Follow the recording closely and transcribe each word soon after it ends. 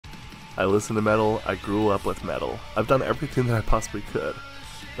I listen to metal. I grew up with metal. I've done everything that I possibly could.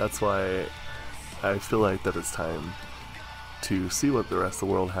 That's why I feel like that it's time to see what the rest of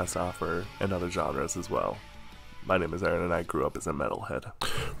the world has to offer and other genres as well. My name is Aaron and I grew up as a metalhead.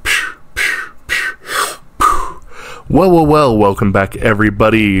 Well, welcome back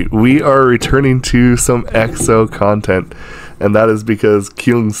everybody. We are returning to some EXO content, and that is because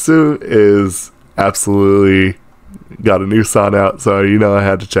Kyung-soo is absolutely got a new song out, so you know I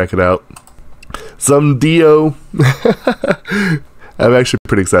had to check it out. Some Dio. I'm actually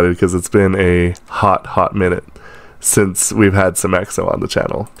pretty excited because it's been a hot minute since we've had some EXO on the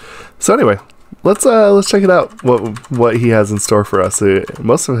channel. So anyway, let's check it out. What he has in store for us.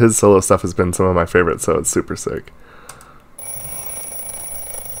 Most of his solo stuff has been some of my favorites, so it's super sick.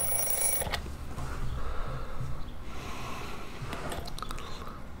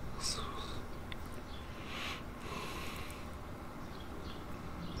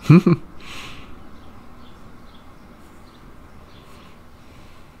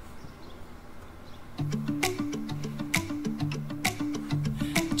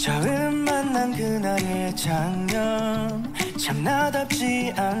 처음 만난 그날의 장면 참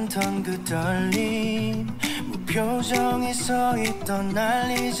나답지 않던 그 떨림 무표정이 서있던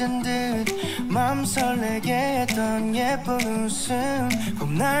날 잊은 듯 맘 설레게 했던 예쁜 웃음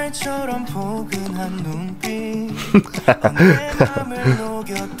봄날처럼 포근한 눈빛 내 맘을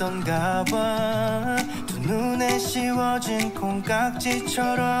녹였던가 봐 두 눈에 씌워진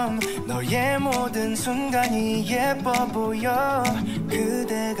콩깍지처럼 너의 모든 순간이 예뻐 보여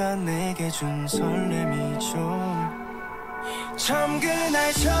그대가 내게 준 설렘이죠 처음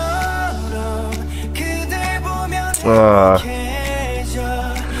그날처럼 그댈 보면 행복해져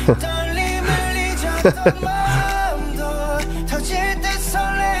떨림을 잊었던 마음도 터질 듯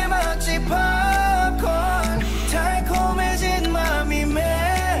설레마치 팝콘 달콤해진 맘이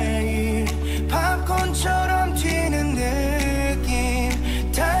매일 팝콘처럼 튀는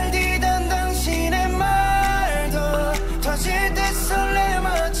느낌 달디던 당신의 말도 터질 듯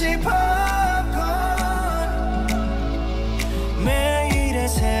설레마치 팝콘 매일의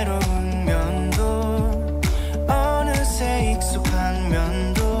새로운 면도 어느새 익숙한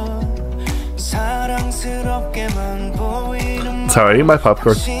면도 사랑스럽게만 보이는 Sorry, my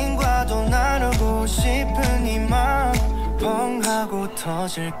popcorn. 당신과도 나누고 싶은 이 맘 뻥하고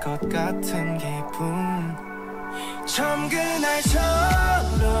터질 것 같은 기분 처음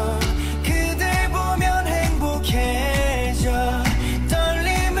그날처럼 그댈 보면 행복해져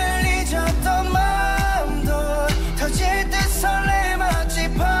떨림을 잊었던 마음도 터질 듯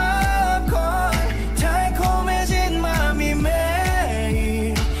설레마치 팝콘 달콤해진 맘이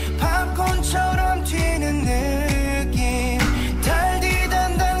매일 팝콘처럼 튀는 느낌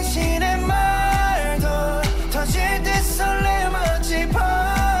달디던 당신의 말도 터질 듯 설레마치 팝콘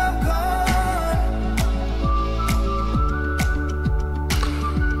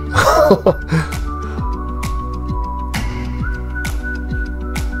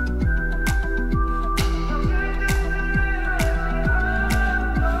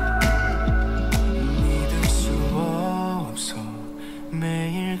믿을 수 없어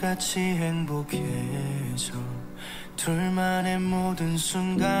매일같이 행복해져 둘만의 모든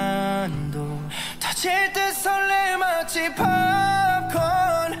순간도 터질 듯 설레마치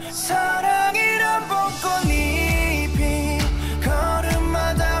팝콘 사랑이란 벚꽃잎이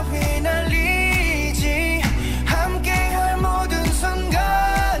걸음마다 휘날리지 함께할 모든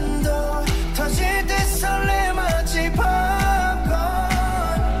순간도 터질 듯 설레마치 팝콘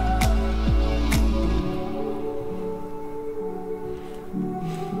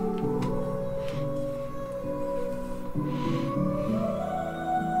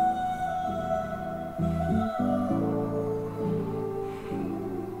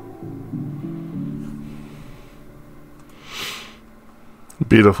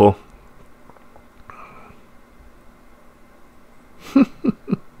Beautiful.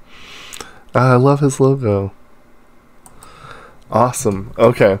 I love his logo. Awesome.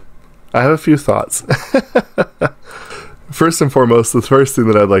 Okay. I have a few thoughts. First and foremost, the first thing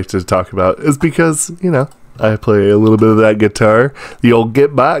that I'd like to talk about is because, you know, I play a little bit of that guitar, the old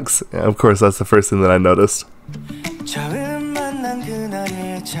Gitbox. Of course, that's the first thing that I noticed. 처음 만난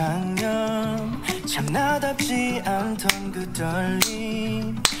그날의 장면 참 나답지 않던 그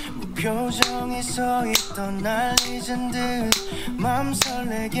떨림 무표정이 서있던 날 잊은 듯 맘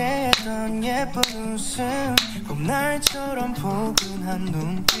설레게 했던 예쁜 웃음 봄날처럼 포근한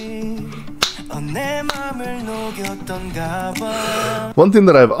눈빛 내 맘을 녹였던가 봐 One thing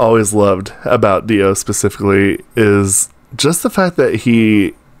that I've always loved about Dio specifically is just the fact that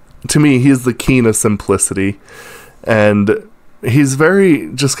to me, he's the king of simplicity. And he's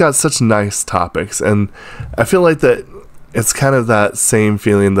very just got such nice topics, and I feel like that it's kind of that same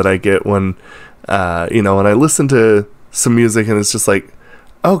feeling that I get when when I listen to some music and it's just like,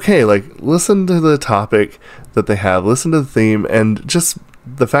 okay, like listen to the topic that they have, listen to the theme, and just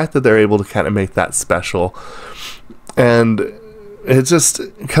the fact that they're able to kind of make that special, and it just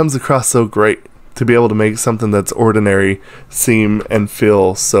comes across so great to be able to make something that's ordinary seem and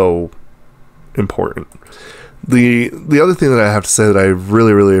feel so important. The other thing that I have to say that I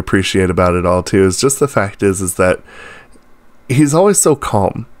really, really appreciate about it all too is just the fact is that he's always so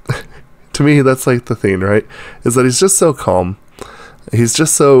calm. To me, that's like the thing, right? Is that he's just so calm. He's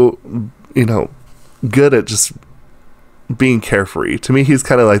just so, good at just being carefree. To me, he's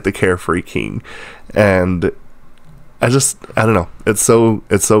kind of like the carefree king. And I don't know. It's so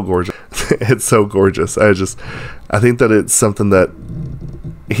gorgeous. It's so gorgeous. I think that it's something that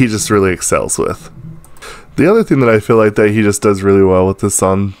he just really excels with. The other thing that I feel like that he just does really well with this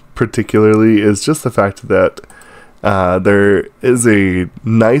song particularly is just the fact that there is a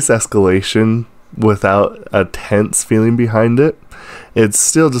nice escalation without a tense feeling behind it. It's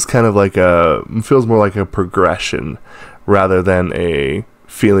still just kind of like feels more like a progression rather than a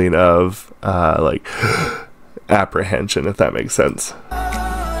feeling of like apprehension, if that makes sense.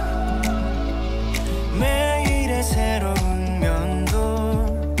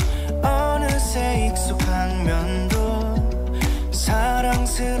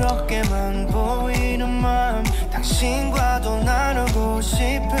 사랑스럽게만 보이는 마음 당신과도 나누고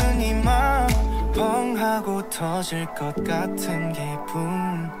싶은 이 마음 뻥하고 터질 것 같은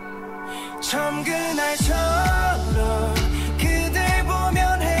기분 처음 그날처럼 그댈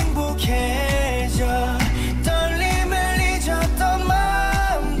보면 행복해져 떨림을 잊었던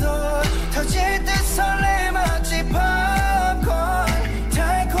마음도 터질 듯 설레 마치 팝콘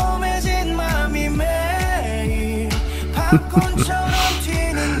달콤해진 마음이 매일 팝콘처럼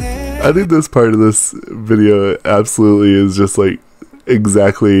I think this part of this video absolutely is just like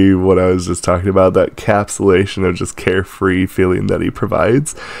exactly what I was just talking about, that capsulation of just carefree feeling that he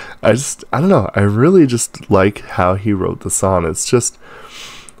provides. I don't know, I really just like how he wrote the song. It's just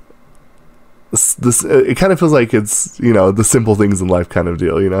this it kind of feels like it's, the simple things in life kind of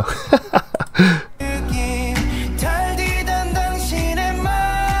deal,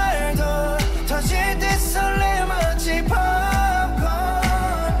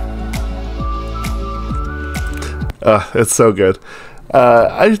 It's so good.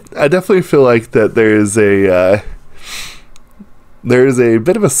 I definitely feel like that there's a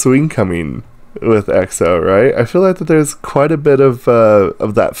bit of a swing coming with EXO, right? I feel like that there's quite a bit of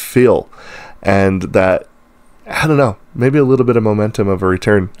that feel, and that, I don't know, maybe a little bit of momentum of a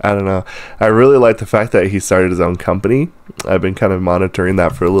return. I don't know. I really like the fact that he started his own company. I've been kind of monitoring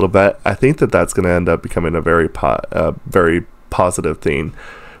that for a little bit. I think that that's going to end up becoming a very positive thing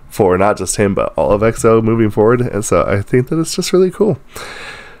for not just him, but all of EXO moving forward. And so I think that it's just really cool.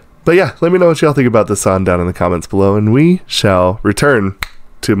 But yeah, let me know what y'all think about this song down in the comments below, and we shall return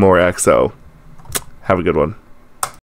to more EXO. Have a good one.